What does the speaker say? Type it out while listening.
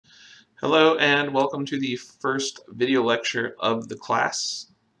Hello and welcome to the first video lecture of the class.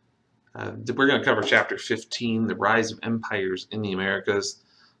 We're going to cover Chapter 15, The Rise of Empires in the Americas.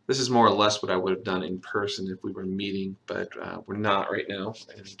 This is more or less what I would have done in person if we were meeting, but we're not right now,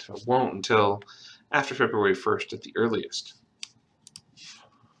 and won't until after February 1st at the earliest.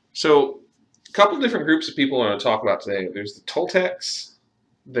 So, a couple different groups of people I want to talk about today. There's the Toltecs,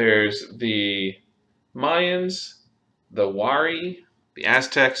 there's the Mayans, the Wari, the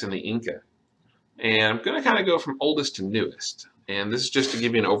Aztecs, and the Inca. And I'm going to kind of go from oldest to newest. And this is just to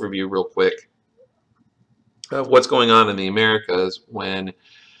give you an overview real quick of what's going on in the Americas when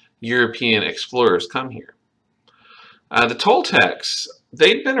European explorers come here. The Toltecs,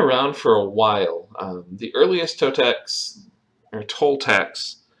 they'd been around for a while. The earliest Toltecs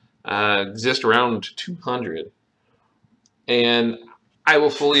exist around 200. And I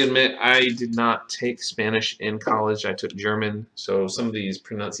will fully admit I did not take Spanish in college. I took German, so some of these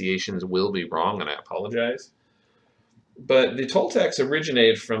pronunciations will be wrong, and I apologize. But the Toltecs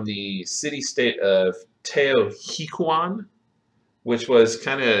originated from the city-state of Teotihuacan, which was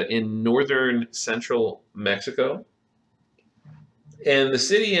kind of in northern central Mexico. And the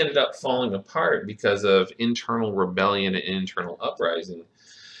city ended up falling apart because of internal rebellion and internal uprising.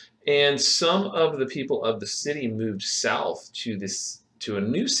 And some of the people of the city moved south to a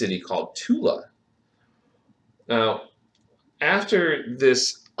new city called Tula. Now, after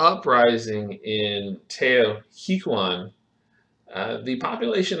this uprising in Teotihuacan, the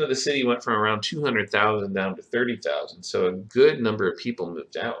population of the city went from around 200,000 down to 30,000, so a good number of people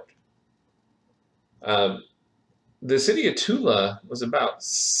moved out. The city of Tula was about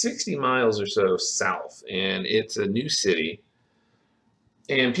 60 miles or so south, and it's a new city.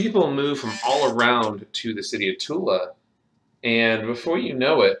 And people move from all around to the city of Tula, and before you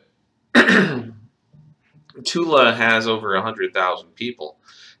know it, Tula has over 100,000 people,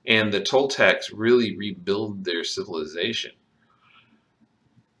 and the Toltecs really rebuild their civilization.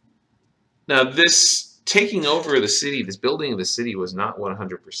 Now, this taking over the city, this building of the city was not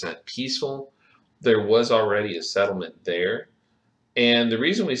 100% peaceful. There was already a settlement there, and the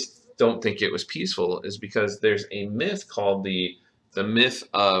reason we don't think it was peaceful is because there's a myth called the myth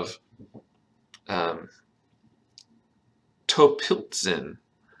of Topiltzin,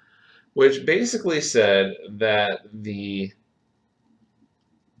 which basically said that the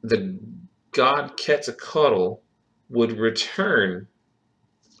god Quetzalcoatl would return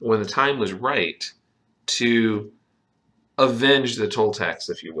when the time was right to avenge the Toltecs,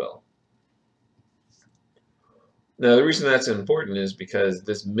 if you will. Now, the reason that's important is because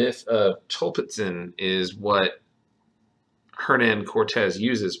this myth of Topiltzin is what Hernan Cortez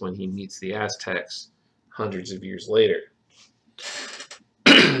uses when he meets the Aztecs hundreds of years later.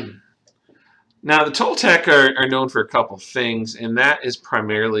 Now, the Toltec are known for a couple things, and that is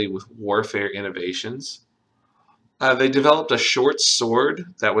primarily with warfare innovations. They developed a short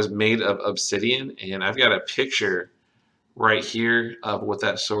sword that was made of obsidian, and I've got a picture right here of what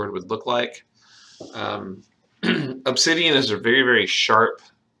that sword would look like. Obsidian is a very, very sharp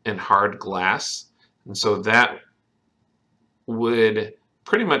and hard glass, and so that would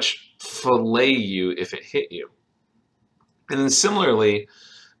pretty much fillet you if it hit you. And then similarly,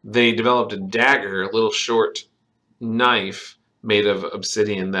 they developed a dagger, a little short knife made of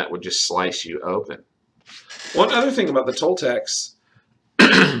obsidian that would just slice you open. One other thing about the Toltecs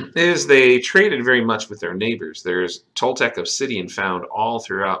is they traded very much with their neighbors. There's Toltec obsidian found all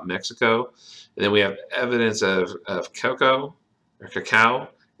throughout Mexico, and then we have evidence of cacao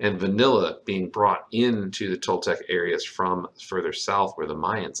and vanilla being brought into the Toltec areas from further south where the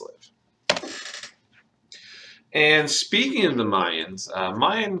Mayans live. And speaking of the Mayans,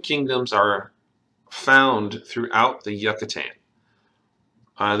 Mayan kingdoms are found throughout the Yucatan.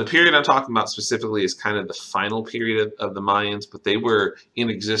 The period I'm talking about specifically is kind of the final period of the Mayans, but they were in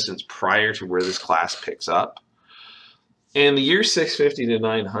existence prior to where this class picks up. In the year 650 to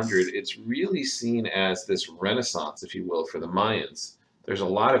 900, it's really seen as this renaissance, if you will, for the Mayans. There's a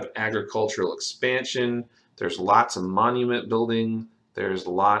lot of agricultural expansion, there's lots of monument building, there's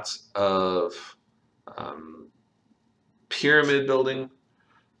lots of pyramid building,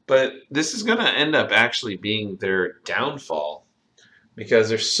 but this is going to end up actually being their downfall because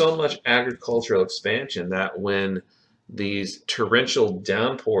there's so much agricultural expansion that when these torrential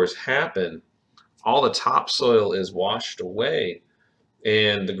downpours happen, all the topsoil is washed away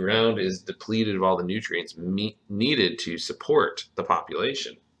and the ground is depleted of all the nutrients needed to support the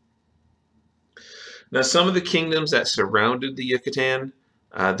population. Now, some of the kingdoms that surrounded the Yucatan,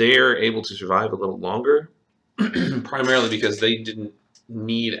 they are able to survive a little longer, primarily because they didn't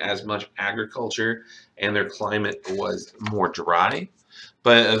need as much agriculture and their climate was more dry.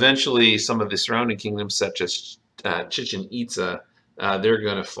 But eventually, some of the surrounding kingdoms, such as Chichen Itza, they're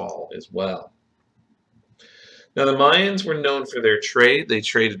going to fall as well. Now, the Mayans were known for their trade. They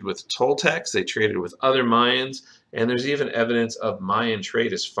traded with Toltecs, they traded with other Mayans, and there's even evidence of Mayan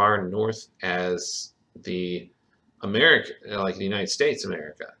trade as far north as the like the United States of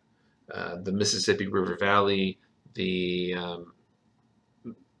America. The Mississippi River Valley, the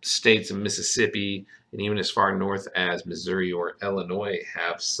states of Mississippi, and even as far north as Missouri or Illinois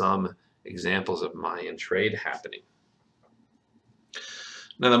have some examples of Mayan trade happening.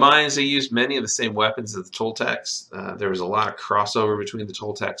 Now, the Mayans, they used many of the same weapons as the Toltecs. There was a lot of crossover between the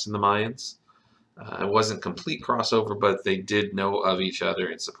Toltecs and the Mayans. It wasn't complete crossover, but they did know of each other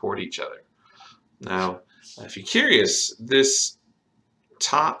and support each other. Now, if you're curious, this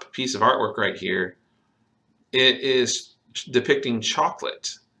top piece of artwork right here, it is depicting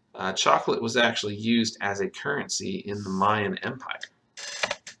chocolate. Chocolate was actually used as a currency in the Mayan Empire.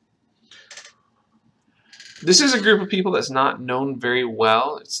 This is a group of people that's not known very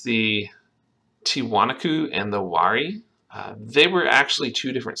well. It's the Tiwanaku and the Wari. They were actually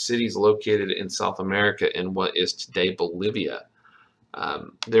two different cities located in South America in what is today Bolivia.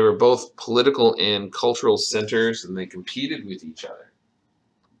 They were both political and cultural centers, and they competed with each other.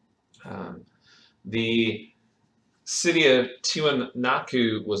 The city of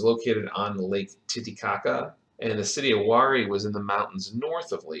Tiwanaku was located on Lake Titicaca, and the city of Wari was in the mountains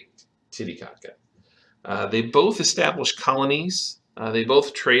north of Lake Titicaca. They both established colonies. They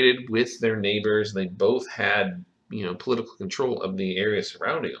both traded with their neighbors. They both had, political control of the area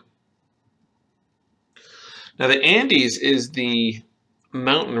surrounding them. Now, the Andes is the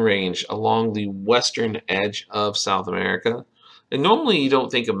mountain range along the western edge of South America. And normally you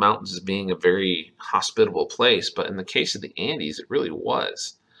don't think of mountains as being a very hospitable place, but in the case of the Andes, it really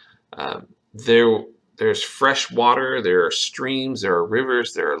was. There's fresh water, there are streams, there are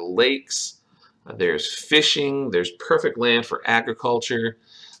rivers, there are lakes. There's fishing, there's perfect land for agriculture.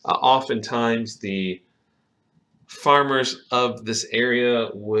 Oftentimes the farmers of this area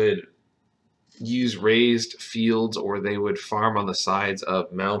would use raised fields, or they would farm on the sides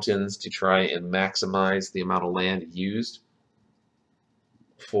of mountains to try and maximize the amount of land used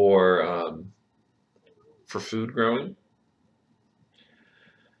for food growing.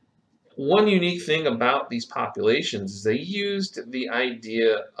 One unique thing about these populations is they used the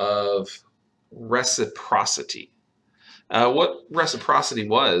idea of reciprocity. What reciprocity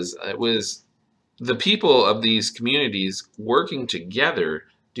was, it was the people of these communities working together,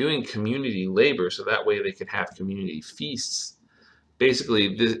 doing community labor, so that way they could have community feasts.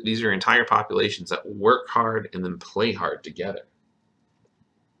 Basically, these are entire populations that work hard and then play hard together.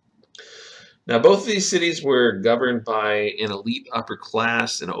 Now, both of these cities were governed by an elite upper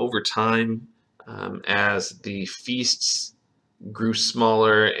class, and over time, as the feasts grew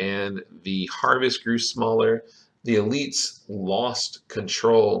smaller and the harvest grew smaller, the elites lost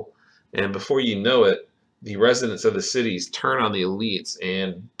control, and before you know it, the residents of the cities turn on the elites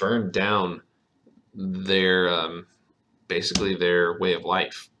and burn down their basically their way of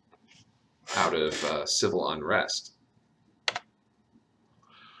life out of civil unrest.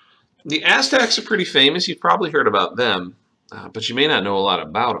 The Aztecs are pretty famous. You've probably heard about them, but you may not know a lot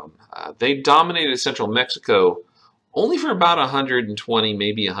about them. They dominated central Mexico only for about 120,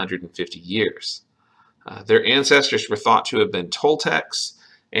 maybe 150 years. Their ancestors were thought to have been Toltecs,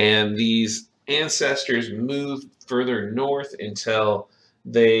 and these ancestors moved further north until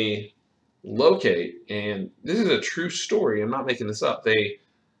they locate, and this is a true story, I'm not making this up,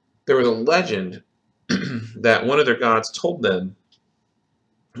 there was a legend that one of their gods told them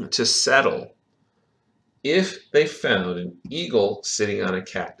to settle if they found an eagle sitting on a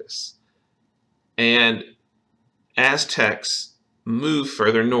cactus. And Aztecs move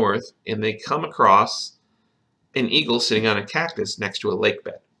further north and they come across an eagle sitting on a cactus next to a lake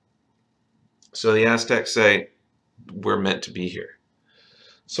bed. So the Aztecs say, we're meant to be here.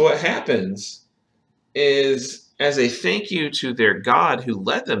 So what happens is, as a thank you to their god who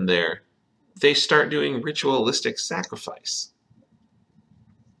led them there, they start doing ritualistic sacrifice.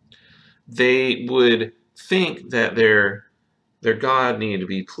 They would think that their god needed to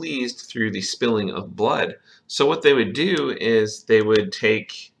be pleased through the spilling of blood. So what they would do is they would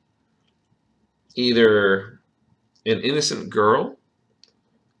take either an innocent girl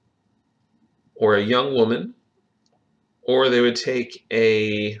or a young woman, or they would take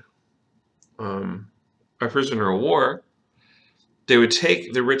a prisoner of war. They would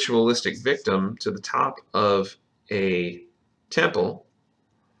take the ritualistic victim to the top of a temple.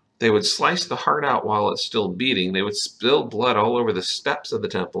 They would slice the heart out while it's still beating. They would spill blood all over the steps of the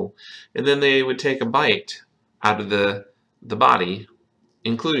temple, and then they would take a bite out of the body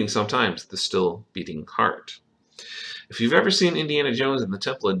including sometimes the still beating heart. If you've ever seen Indiana Jones and the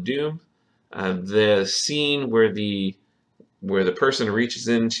Temple of Doom, the scene where the person reaches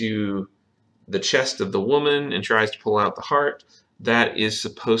into the chest of the woman and tries to pull out the heart, that is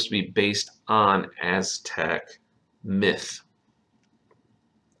supposed to be based on Aztec myth.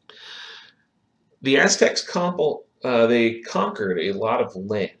 The Aztecs they conquered a lot of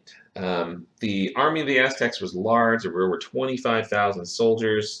land. The army of the Aztecs was large. There were over 25,000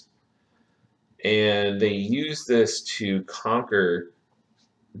 soldiers, and they used this to conquer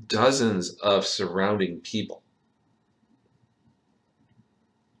dozens of surrounding people.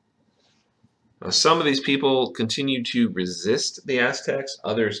 Now, some of these people continued to resist the Aztecs.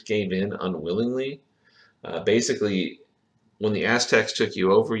 Others gave in unwillingly. Basically, when the Aztecs took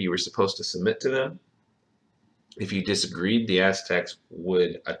you over, you were supposed to submit to them. If you disagreed, the Aztecs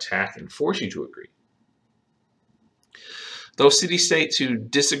would attack and force you to agree. Those city-states who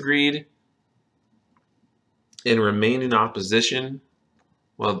disagreed and remained in opposition,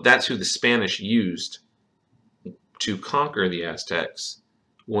 well, that's who the Spanish used to conquer the Aztecs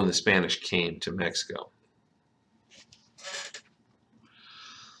when the Spanish came to Mexico.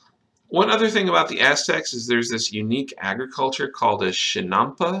 One other thing about the Aztecs is there's this unique agriculture called a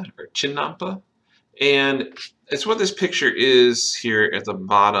chinampa or chinampa, and it's what this picture is here at the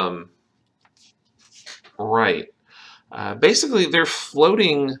bottom right. Basically, they're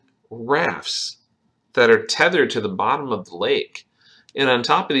floating rafts that are tethered to the bottom of the lake, and on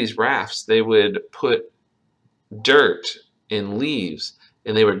top of these rafts they would put dirt and leaves,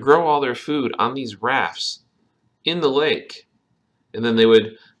 and they would grow all their food on these rafts in the lake, and then they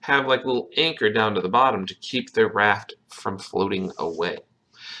would have like a little anchor down to the bottom to keep their raft from floating away.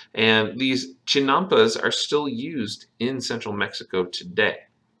 And these chinampas are still used in central Mexico today.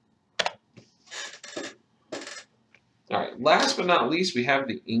 All right, last but not least, we have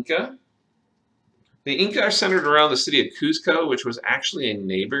the Inca. The Inca are centered around the city of Cuzco, which was actually a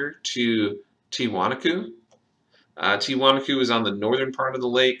neighbor to Tiwanaku. Tiwanaku was on the northern part of the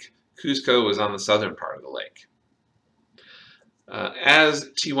lake. Cuzco was on the southern part of the lake. As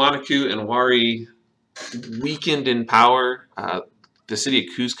Tiwanaku and Wari weakened in power, the city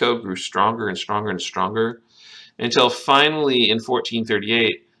of Cuzco grew stronger and stronger and stronger until finally in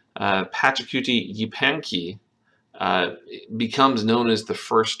 1438, Pachacuti Yupanqui becomes known as the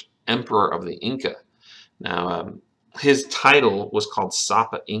first emperor of the Inca. Now, his title was called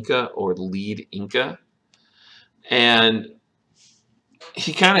Sapa Inca, or lead Inca, and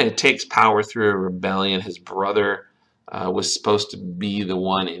he kind of takes power through a rebellion. His brother was supposed to be the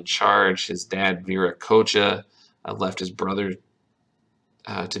one in charge. His dad, Viracocha, left his brother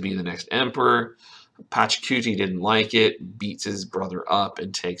to be the next emperor. Pachacuti didn't like it, beats his brother up,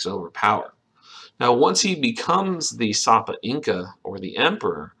 and takes over power. Now, once he becomes the Sapa Inca, or the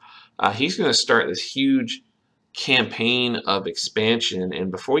emperor, he's going to start this huge campaign of expansion,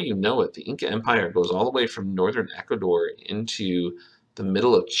 and before you know it, the Inca Empire goes all the way from northern Ecuador into the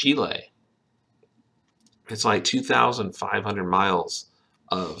middle of Chile. It's like 2,500 miles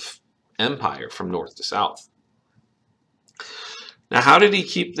of empire from north to south. Now, how did he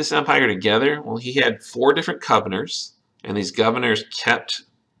keep this empire together? Well, he had 4 different governors, and these governors kept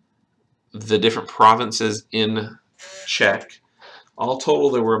the different provinces in check. All total,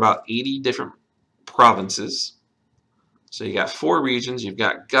 there were about 80 different provinces. So you got 4 regions, you've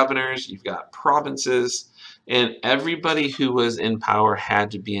got governors, you've got provinces, and everybody who was in power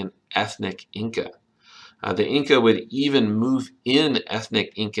had to be an ethnic Inca. The Inca would even move in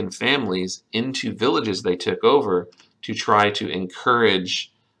ethnic Incan families into villages they took over to try to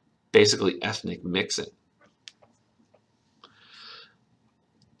encourage basically ethnic mixing.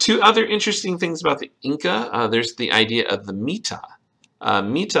 2 other interesting things about the Inca. There's the idea of the mita.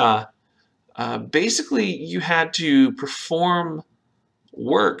 Mita, basically you had to perform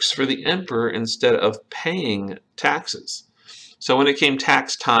works for the emperor instead of paying taxes. So when it came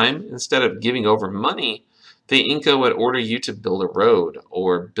tax time, instead of giving over money, the Inca would order you to build a road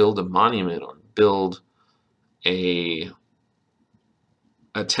or build a monument or build a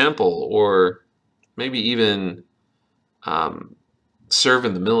temple, or maybe even serve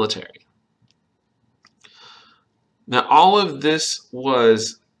in the military. Now, all of this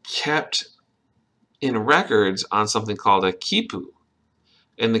was kept in records on something called a quipu.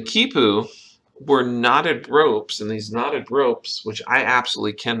 And the quipu were knotted ropes, and these knotted ropes, which I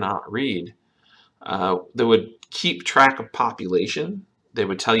absolutely cannot read, they would keep track of population. They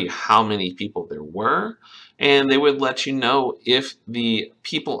would tell you how many people there were, and they would let you know if the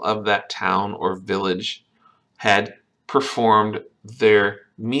people of that town or village had performed their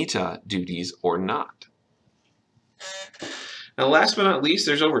mita duties or not. Now, last but not least,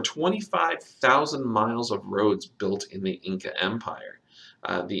 there's over 25,000 miles of roads built in the Inca Empire.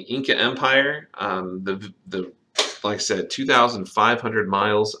 The Inca Empire, like I said, 2,500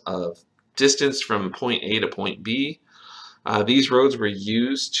 miles of distance from point A to point B. These roads were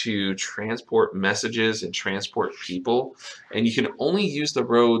used to transport messages and transport people, and you can only use the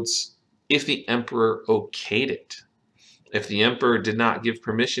roads if the emperor okayed it. If the emperor did not give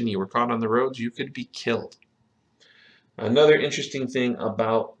permission, you were caught on the roads, you could be killed. Another interesting thing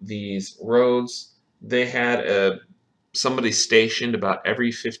about these roads, they had somebody stationed about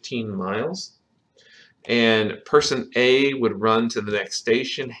every 15 miles. And person A would run to the next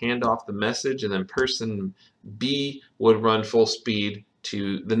station, hand off the message, and then person B would run full speed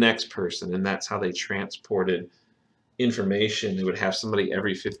to the next person. And that's how they transported information. They would have somebody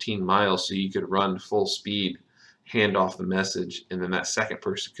every 15 miles so you could run full speed, hand off the message, and then that second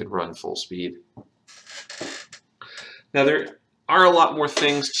person could run full speed. Now, there are a lot more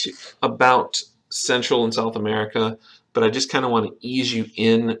things about Central and South America, but I just kind of want to ease you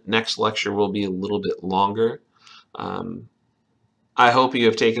in. Next lecture will be a little bit longer. I hope you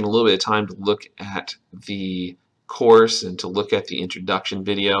have taken a little bit of time to look at the course and to look at the introduction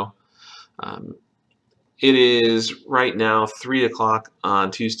video. It is right now 3 o'clock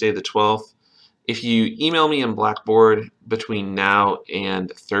on Tuesday the 12th. If you email me on Blackboard between now and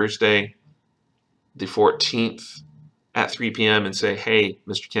Thursday the 14th at 3 p.m. and say, hey,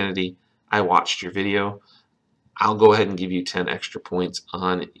 Mr. Kennedy, I watched your video, I'll go ahead and give you 10 extra points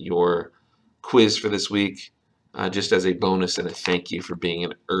on your quiz for this week, just as a bonus and a thank you for being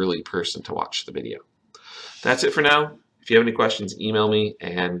an early person to watch the video. That's it for now. If you have any questions, email me,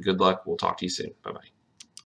 and good luck. We'll talk to you soon. Bye-bye.